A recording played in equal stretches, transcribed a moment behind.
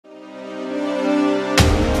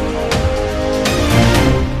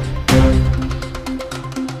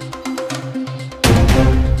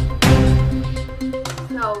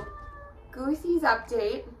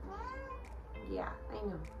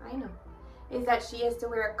is that she has to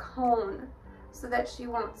wear a cone so that she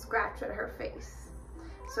won't scratch at her face.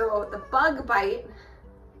 So the bug bite,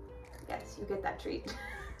 yes, you get that treat.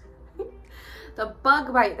 The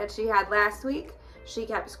bug bite that she had last week, she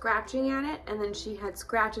kept scratching at it, and then she had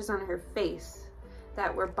scratches on her face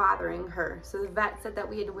that were bothering her. So the vet said that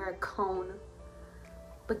we had to wear a cone.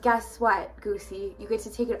 But guess what, Goosey? You get to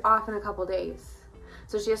take it off in a couple days.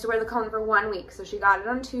 So she has to wear the cone for 1 week. So she got it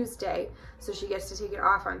on Tuesday, so she gets to take it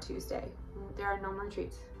off on Tuesday. There are no more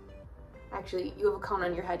treats. Actually, you have a cone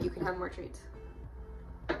on your head, you can have more treats.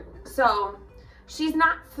 So she's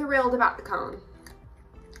not thrilled about the cone.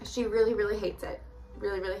 She really, really hates it.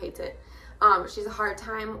 Really, really hates it. She has a hard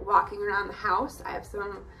time walking around the house. I have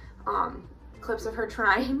some clips of her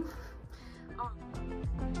trying.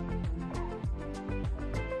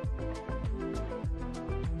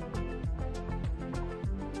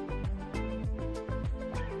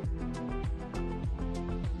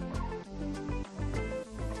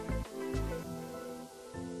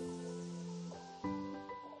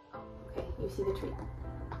 Okay, you see the treat.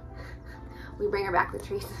 We bring her back with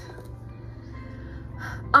treats.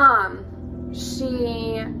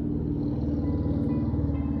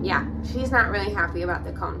 She's not really happy about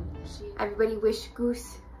the cone. Everybody wish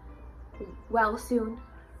Goose well soon.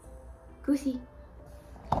 Goosey,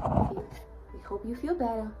 we hope you feel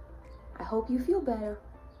better. I hope you feel better.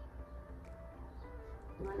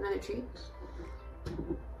 You want another treat?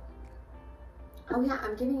 Oh yeah,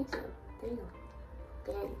 I'm giving it to you. There you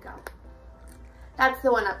go. There you go. That's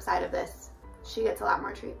the one upside of this. She gets a lot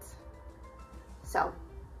more treats. So,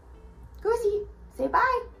 Goosey, say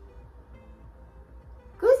bye.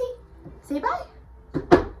 Goosey, say bye.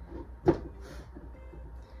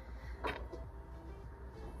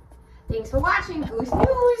 Thanks for watching Goose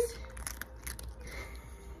News.